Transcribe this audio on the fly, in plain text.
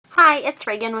Hi, it's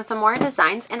Reagan with Amore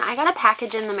Designs, and I got a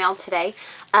package in the mail today.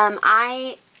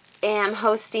 I am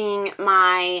hosting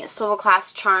my Swivel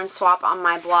Clasp charm swap on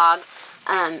my blog,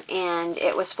 and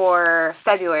it was for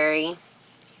February,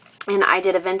 and I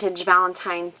did a Vintage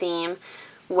Valentine theme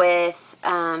with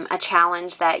a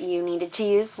challenge that you needed to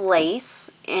use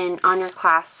lace on your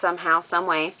clasp somehow, some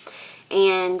way,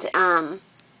 and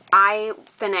I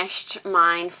finished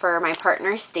mine for my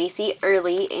partner, Stacie,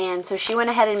 early, and so she went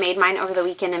ahead and made mine over the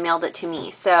weekend and mailed it to me.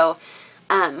 So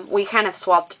we kind of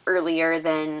swapped earlier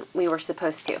than we were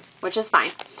supposed to, which is fine.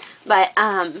 But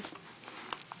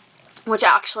which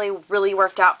actually really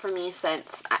worked out for me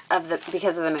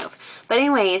because of the move. But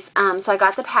anyways, so I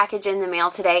got the package in the mail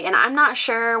today, and I'm not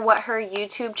sure what her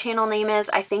YouTube channel name is.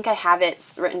 I think I have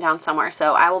it written down somewhere,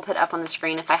 so I will put it up on the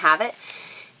screen if I have it.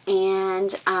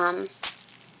 And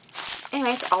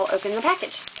anyways, I'll open the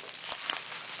package.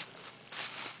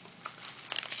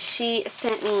 She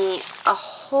sent me a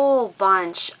whole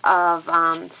bunch of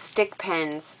stick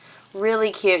pins.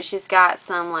 Really cute. She's got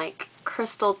some like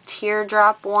crystal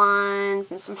teardrop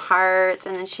ones and some hearts,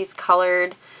 and then she's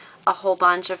colored a whole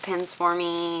bunch of pins for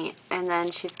me, and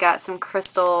then she's got some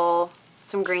crystal,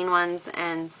 some green ones,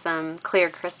 and some clear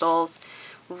crystals.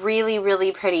 Really,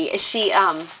 really pretty. She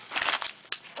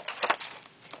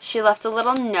left a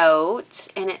little note,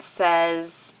 and it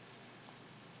says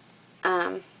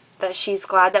that she's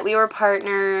glad that we were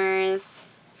partners.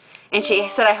 And she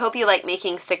said, I hope you like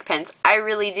making stick pins. I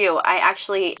really do. I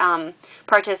actually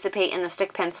participate in the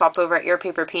stick pin swap over at Your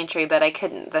Paper Pantry, but I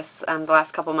couldn't the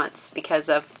last couple months because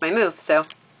of my move. So,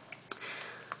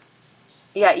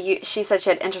 yeah, she said she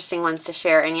had interesting ones to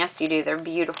share, and yes, you do. They're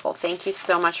beautiful. Thank you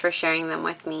so much for sharing them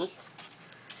with me.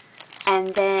 And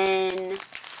then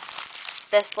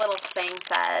this little thing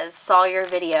says, saw your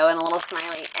video, and a little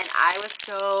smiley. And I was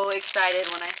so excited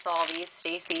when I saw these,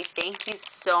 Stacie. Thank you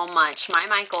so much. My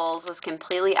Michaels was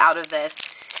completely out of this,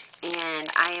 and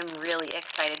I am really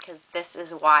excited because this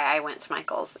is why I went to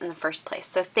Michaels in the first place.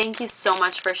 So thank you so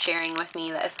much for sharing with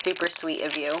me. That is super sweet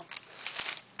of you.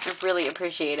 I really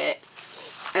appreciate it.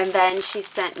 And then she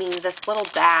sent me this little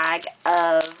bag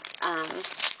of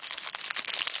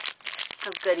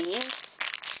goodies.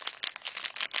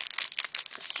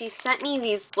 She sent me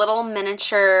these little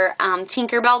miniature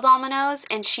Tinkerbell dominoes,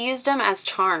 and she used them as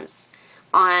charms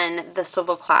on the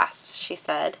swivel clasps, she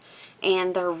said.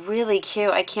 And they're really cute.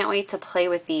 I can't wait to play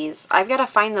with these. I've got to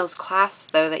find those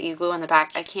clasps, though, that you glue on the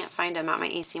back. I can't find them at my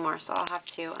AC Moore, so I'll have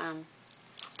to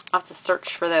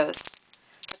search for those.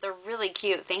 But they're really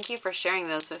cute. Thank you for sharing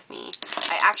those with me.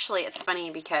 It's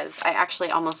funny because I actually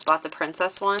almost bought the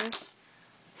princess ones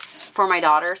for my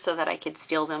daughter so that I could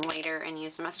steal them later and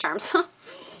use them as charms.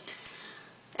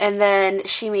 And then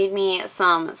she made me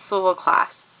some some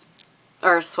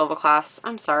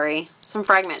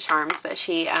fragment charms that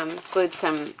she glued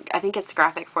some, I think it's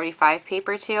graphic 45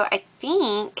 paper to. I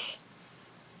think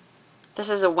this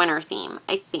is a winter theme,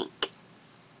 I think.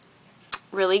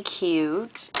 Really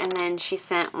cute. And then she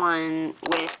sent one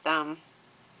with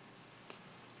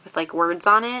like words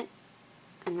on it.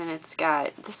 And then it's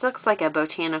got, this looks like a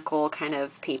botanical kind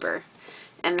of paper.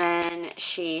 And then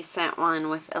she sent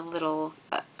one with a little,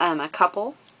 a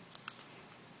couple,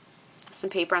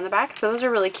 some paper on the back. So those are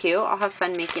really cute. I'll have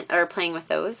fun playing with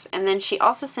those. And then she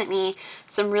also sent me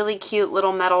some really cute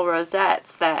little metal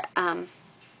rosettes that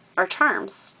are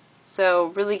charms. So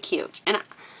really cute. And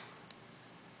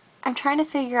I'm trying to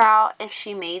figure out if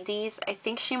she made these. I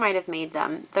think she might have made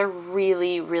them. They're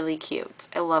really, really cute.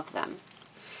 I love them.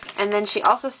 And then she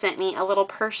also sent me a little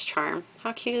purse charm.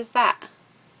 How cute is that?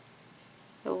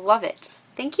 I love it.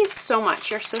 Thank you so much.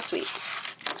 You're so sweet.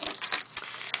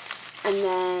 And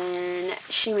then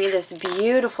she made this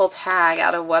beautiful tag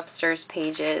out of Webster's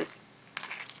pages.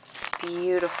 It's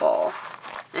beautiful.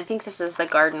 I think this is the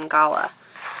Garden Gala.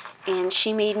 And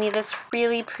she made me this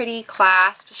really pretty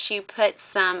clasp. She put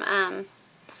some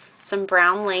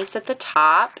brown lace at the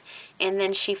top, and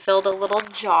then she filled a little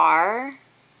jar.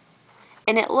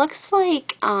 And it looks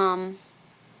like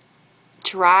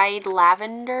dried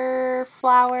lavender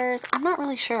flowers. I'm not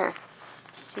really sure.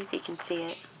 Let's see if you can see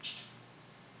it.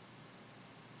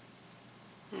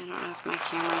 I don't know if my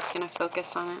camera is going to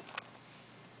focus on it.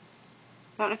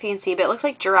 I don't know if you can see, but it looks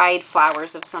like dried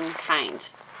flowers of some kind.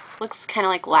 Looks kind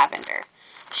of like lavender.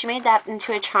 She made that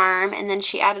into a charm, and then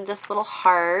she added this little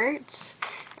heart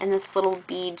and this little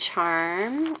bead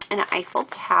charm and an Eiffel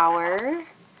Tower.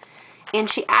 And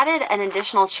she added an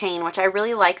additional chain, which I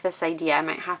really like this idea. I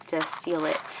might have to steal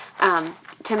it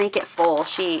to make it full.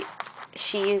 She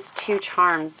used two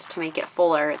charms to make it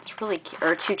fuller. It's really cute,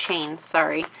 or two chains,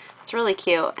 sorry. It's really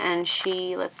cute. And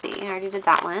let's see, I already did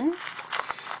that one.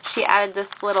 She added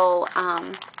this little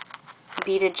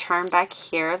beaded charm back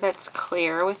here that's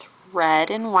clear with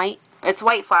red and white. It's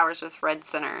white flowers with red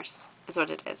centers is what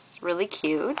it is. Really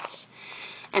cute.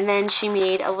 And then she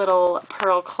made a little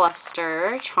pearl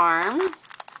cluster charm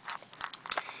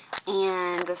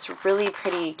and this really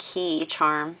pretty key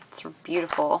charm. It's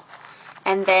beautiful.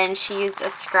 And then she used a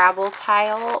Scrabble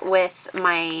tile with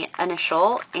my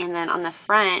initial, and then on the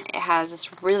front it has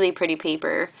this really pretty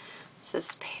paper. This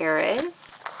is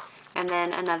Paris, and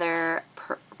then another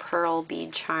pearl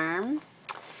bead charm.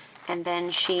 And then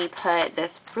she put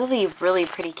this really, really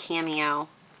pretty cameo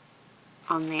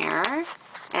on there.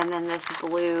 And then this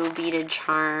blue beaded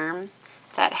charm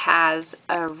that has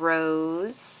a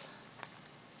rose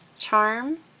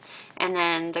charm. And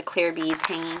then the clear beads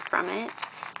hanging from it.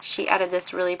 She added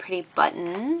this really pretty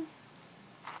button.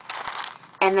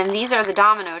 And then these are the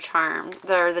domino charm.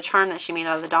 They're the charm that she made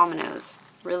out of the dominoes.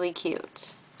 Really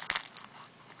cute.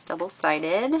 It's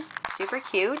double-sided. Super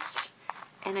cute.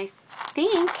 And I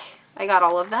think I got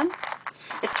all of them.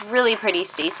 It's really pretty,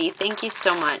 Stacie. Thank you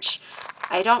so much.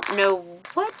 I don't know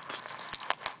what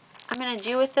I'm going to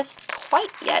do with this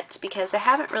quite yet because I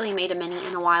haven't really made a mini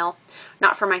in a while.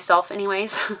 Not for myself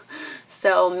anyways.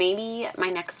 So maybe my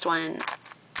next one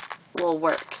will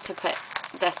work to put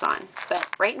this on. But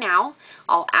right now,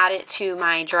 I'll add it to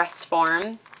my dress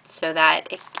form so that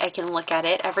I can look at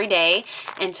it every day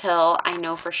until I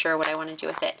know for sure what I want to do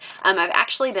with it. I've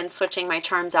actually been switching my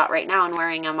charms out right now and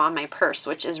wearing them on my purse,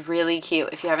 which is really cute.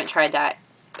 If you haven't tried that,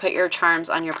 put your charms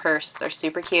on your purse. They're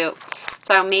super cute.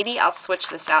 So maybe I'll switch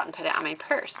this out and put it on my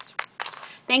purse.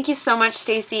 Thank you so much,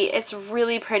 Stacie. It's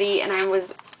really pretty, and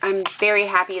I'm very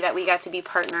happy that we got to be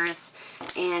partners.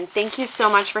 And thank you so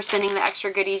much for sending the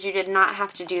extra goodies. You did not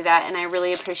have to do that, and I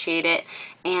really appreciate it.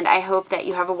 And I hope that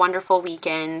you have a wonderful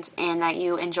weekend and that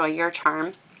you enjoy your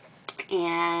charm.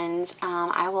 And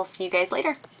I will see you guys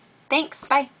later. Thanks.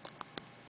 Bye.